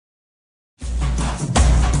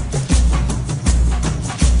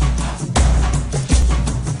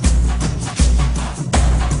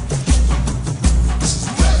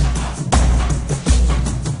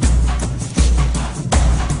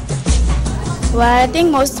Well, I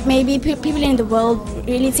think maybe people in the world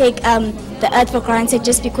really take the earth for granted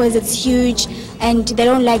just because it's huge, and they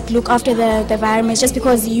don't look after the environment just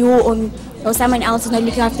because you or someone else is not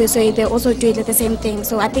looking after it, so they also do it at the same thing.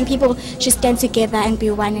 So I think people should stand together and be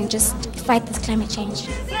one and just fight this climate change.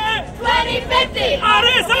 2050!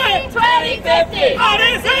 Odyssey! 2050!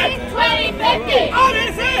 Odyssey! 2050!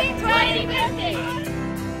 Odyssey! 2050!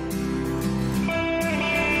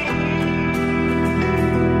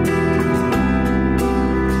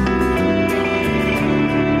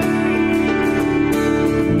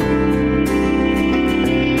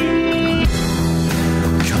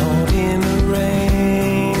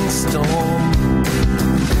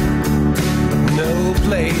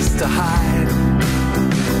 To hide.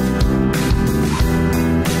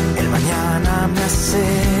 El mañana me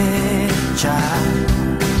acecha.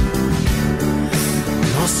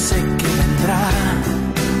 No sé qué vendrá.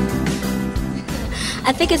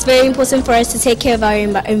 I think it's very important for us to take care of our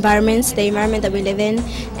environment, the environment that we live in,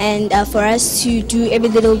 and for us to do every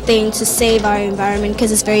little thing to save our environment,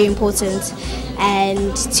 because it's very important,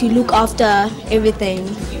 and to look after everything.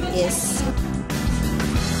 Yes.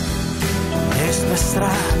 Es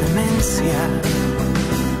nuestra demencia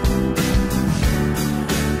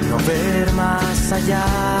no ver más allá.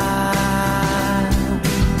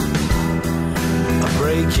 A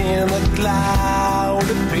break in the cloud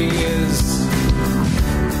appears.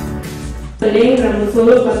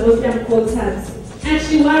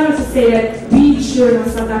 Actually, what I want to say that we children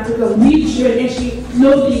of South Africa, we children actually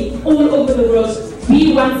globally, all over the world,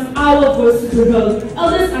 we want our voice to be heard.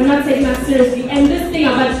 Elders are not taking us seriously, and this thing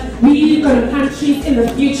about we gonna countries in the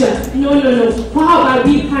future. No. How about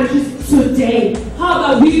we countries today? How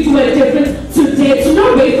about we do a difference today? To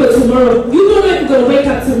not wait for tomorrow. You don't know if you're gonna wake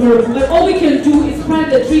up tomorrow, but all we can do is plant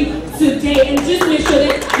the tree today and just make sure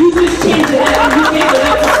that you just change it and you make the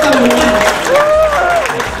life of someone else.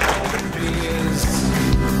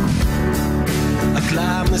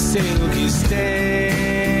 Climb the silky stair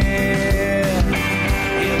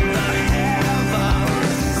in the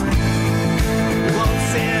heavens.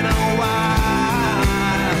 Once in a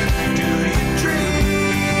while, do you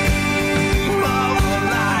dream of a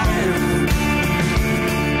life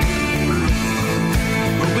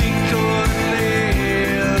where we could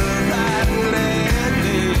live and let live?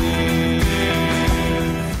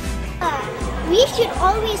 We should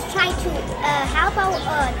always try to help our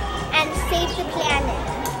Earth and save the planet.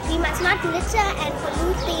 We must not litter and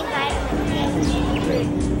pollute the environment.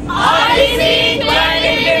 Odyssey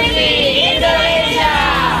 2050 Indonesia!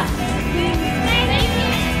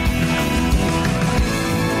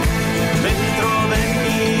 Dentro de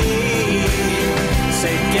mí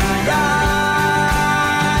sé que hay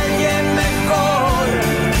alguien mejor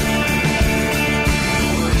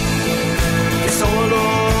que solo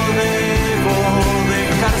debo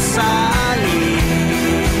dejar salir.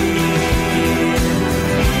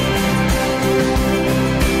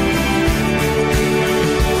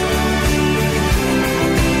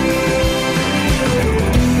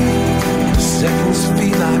 Seconds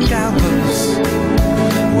feel like hours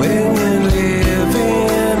when we're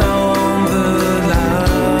living on the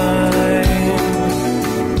line.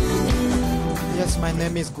 Yes, my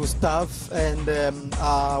name is Gustav, and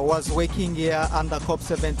I was working here under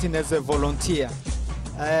COP17 as a volunteer.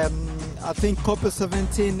 I think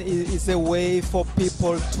COP17 is a way for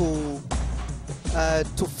people to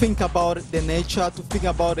think about the nature, to think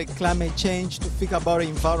about the climate change, to think about the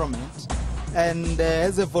environment. And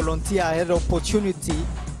as a volunteer, I had the opportunity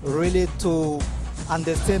really to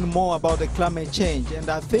understand more about the climate change. And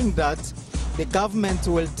I think that the government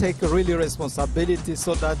will take really responsibility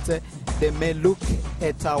so that they may look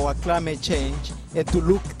at our climate change and to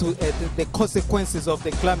look at the consequences of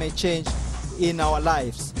the climate change in our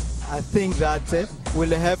lives. I think that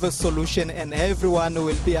we'll have a solution and everyone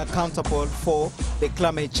will be accountable for the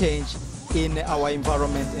climate change in our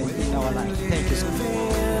environment and in our life. Thank you so much.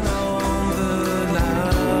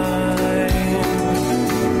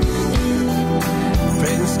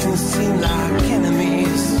 Friends can seem like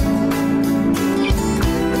enemies,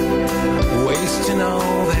 wasting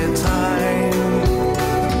all their time.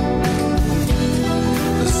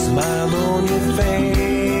 The smile on your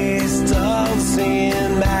face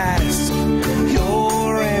doesn't mask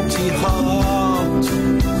your empty heart.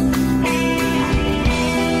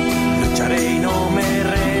 Lucharé y no me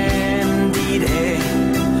rendiré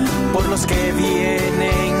por los que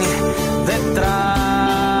vienen detrás.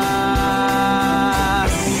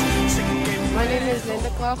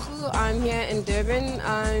 I'm here in Durban,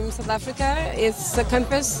 South Africa. It's the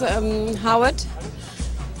campus Howard.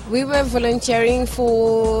 We were volunteering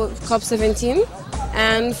for COP17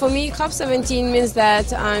 And for me, COP17 means that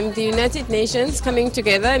the United Nations coming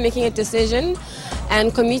together, making a decision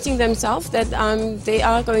and committing themselves that they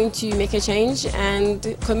are going to make a change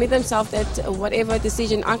and commit themselves that whatever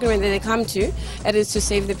decision, agreement that they come to, it is to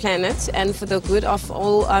save the planet and for the good of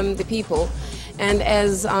all the people. And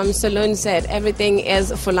as Salone said, everything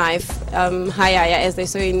is for life, hayaya, as they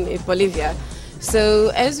say in Bolivia. So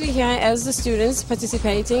as we here, as the students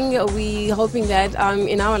participating, we hoping that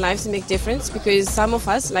in our lives to make difference, because some of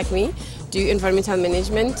us, like me, do environmental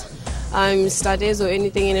management studies or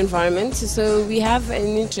anything in environment. So we have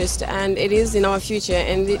an interest, and it is in our future,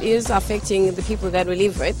 and it is affecting the people that we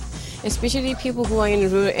live with, especially people who are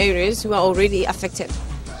in rural areas who are already affected,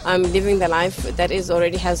 living the life that is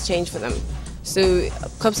already has changed for them. So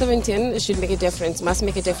COP17 should make a difference, must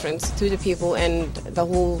make a difference to the people and the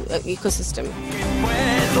whole ecosystem.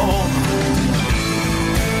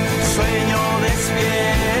 Sueño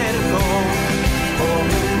despierto.